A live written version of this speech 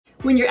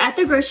When you're at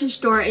the grocery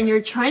store and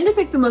you're trying to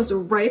pick the most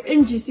ripe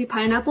and juicy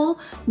pineapple,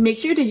 make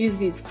sure to use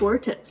these 4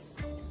 tips.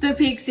 The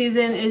peak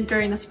season is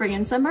during the spring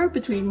and summer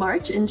between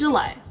March and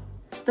July.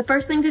 The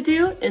first thing to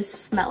do is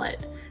smell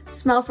it.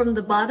 Smell from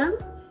the bottom.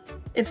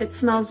 If it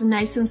smells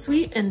nice and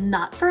sweet and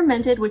not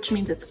fermented, which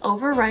means it's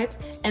overripe,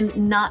 and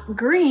not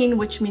green,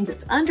 which means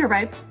it's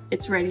underripe,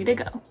 it's ready to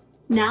go.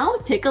 Now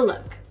take a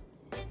look.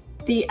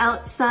 The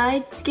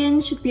outside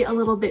skin should be a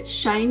little bit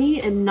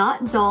shiny and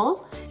not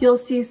dull. You'll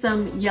see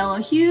some yellow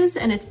hues,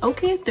 and it's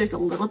okay if there's a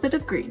little bit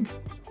of green.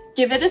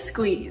 Give it a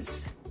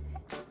squeeze.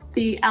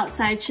 The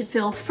outside should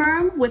feel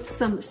firm with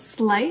some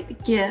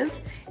slight give.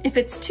 If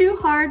it's too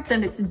hard,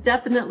 then it's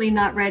definitely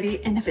not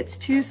ready, and if it's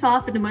too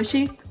soft and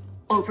mushy,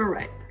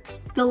 overripe.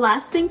 The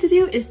last thing to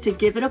do is to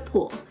give it a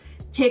pull.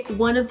 Take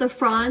one of the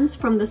fronds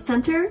from the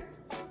center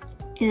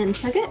and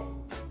tug it.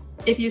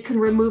 If you can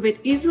remove it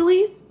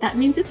easily, that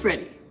means it's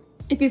ready.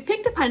 If you've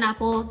picked a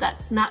pineapple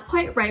that's not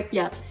quite ripe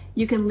yet,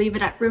 you can leave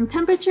it at room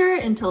temperature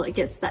until it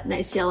gets that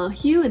nice yellow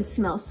hue and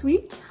smells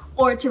sweet.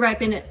 Or to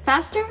ripen it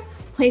faster,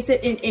 place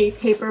it in a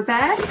paper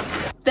bag,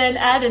 then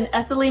add an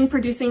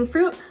ethylene-producing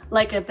fruit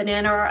like a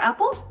banana or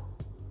apple.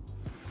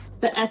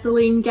 The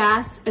ethylene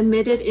gas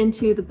emitted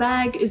into the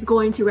bag is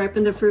going to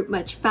ripen the fruit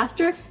much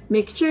faster.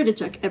 Make sure to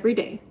check every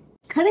day.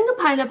 Cutting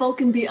a pineapple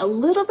can be a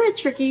little bit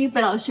tricky,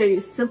 but I'll show you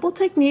simple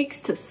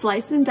techniques to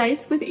slice and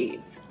dice with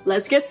ease.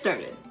 Let's get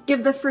started.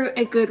 Give the fruit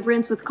a good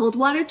rinse with cold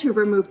water to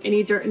remove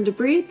any dirt and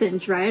debris, then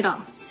dry it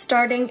off.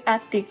 Starting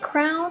at the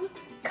crown,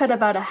 cut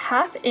about a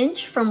 ½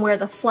 inch from where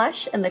the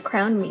flesh and the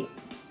crown meet.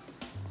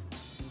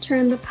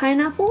 Turn the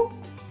pineapple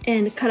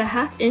and cut a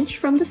 ½ inch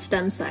from the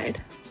stem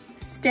side.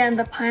 Stand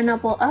the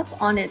pineapple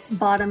up on its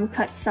bottom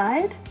cut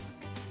side.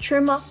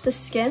 Trim off the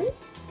skin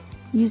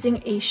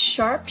using a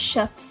sharp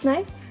chef's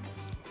knife.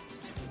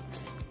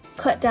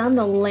 Cut down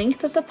the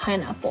length of the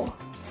pineapple.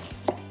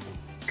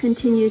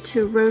 Continue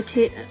to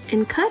rotate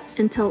and cut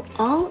until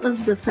all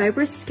of the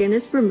fibrous skin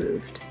is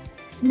removed.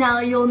 Now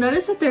you'll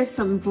notice that there's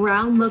some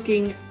brown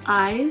looking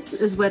eyes,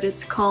 is what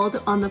it's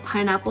called, on the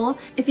pineapple.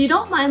 If you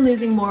don't mind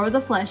losing more of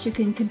the flesh, you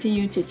can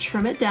continue to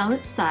trim it down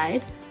its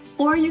side,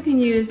 or you can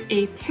use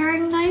a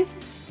paring knife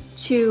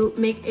to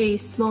make a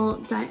small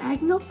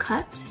diagonal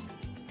cut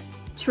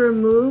to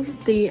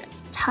remove the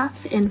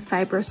tough and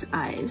fibrous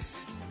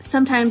eyes.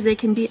 Sometimes they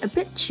can be a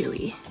bit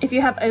chewy. If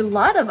you have a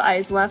lot of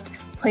eyes left,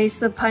 place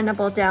the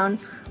pineapple down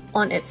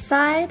on its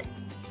side,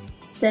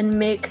 then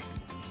make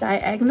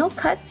diagonal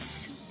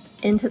cuts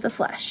into the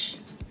flesh.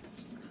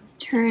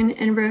 Turn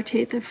and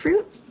rotate the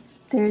fruit.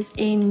 There's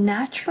a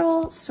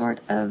natural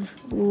sort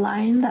of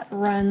line that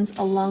runs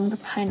along the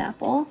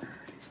pineapple,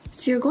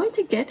 so you're going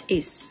to get a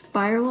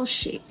spiral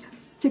shape.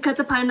 To cut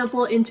the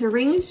pineapple into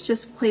rings,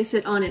 just place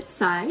it on its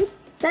side,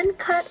 then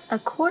cut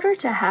 1/4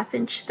 to ½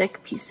 inch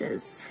thick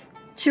pieces.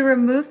 To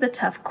remove the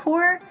tough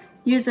core,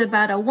 use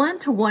about a 1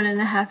 to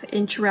 1½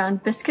 inch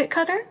round biscuit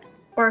cutter,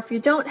 or if you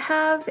don't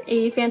have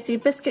a fancy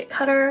biscuit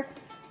cutter,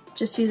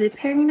 just use a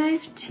paring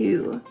knife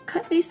to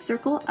cut a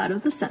circle out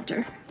of the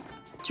center.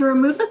 To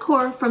remove the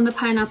core from the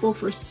pineapple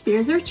for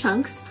spears or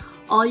chunks,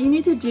 all you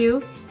need to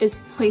do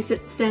is place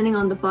it standing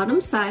on the bottom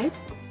side,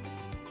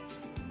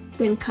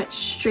 then cut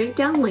straight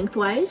down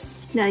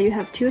lengthwise. Now you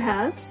have 2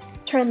 halves.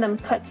 Turn them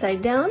cut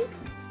side down.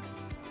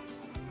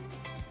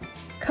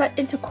 Cut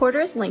into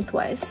quarters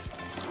lengthwise.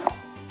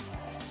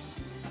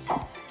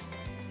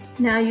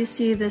 Now you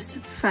see this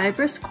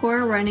fibrous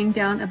core running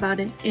down about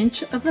 1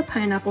 inch of the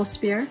pineapple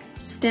spear.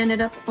 Stand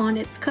it up on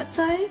its cut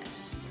side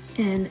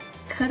and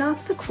cut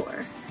off the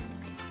core.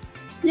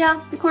 Yeah,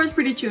 the core is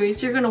pretty chewy,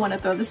 so you're going to want to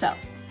throw this out.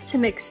 To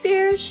make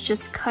spears,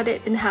 just cut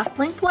it in half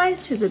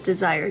lengthwise to the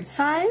desired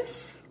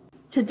size.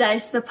 To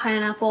dice the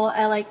pineapple,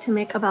 I like to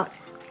make about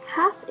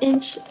 ½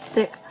 inch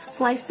thick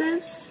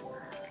slices,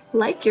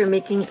 like you're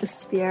making a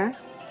spear.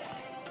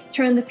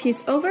 Turn the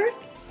piece over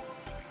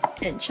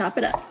and chop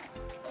it up.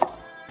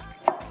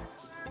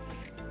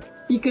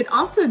 You could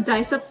also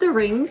dice up the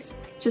rings,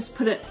 just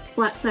put it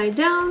flat side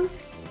down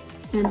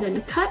and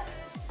then cut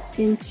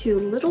into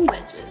little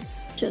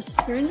wedges. Just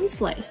turn and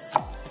slice.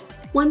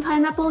 1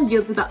 pineapple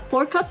yields about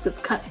 4 cups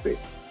of cut fruit.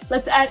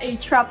 Let's add a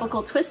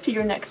tropical twist to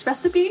your next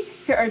recipe.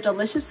 Here are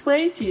delicious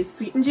ways to use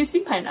sweet and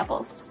juicy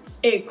pineapples.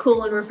 A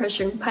cool and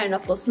refreshing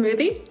pineapple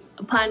smoothie,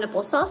 a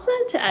pineapple salsa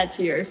to add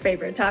to your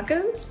favorite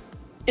tacos.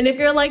 And if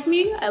you're like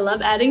me, I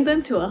love adding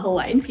them to a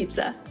Hawaiian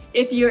pizza.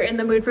 If you're in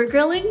the mood for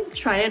grilling,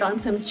 try it on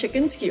some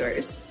chicken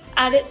skewers.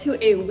 Add it to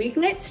a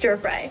weeknight stir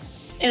fry.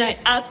 And I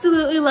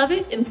absolutely love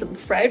it in some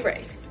fried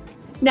rice.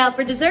 Now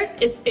for dessert,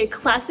 it's a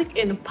classic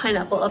in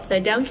pineapple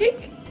upside down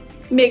cake.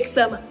 Make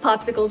some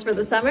popsicles for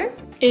the summer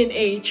in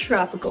a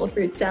tropical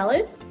fruit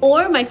salad.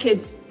 Or my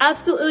kids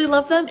absolutely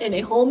love them in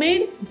a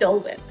homemade Dole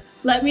Whip.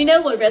 Let me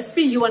know what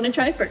recipe you want to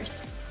try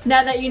first.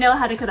 Now that you know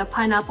how to cut a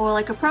pineapple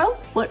like a pro,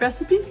 what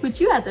recipes would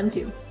you add them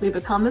to? Leave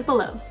a comment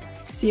below.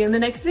 See you in the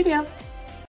next video.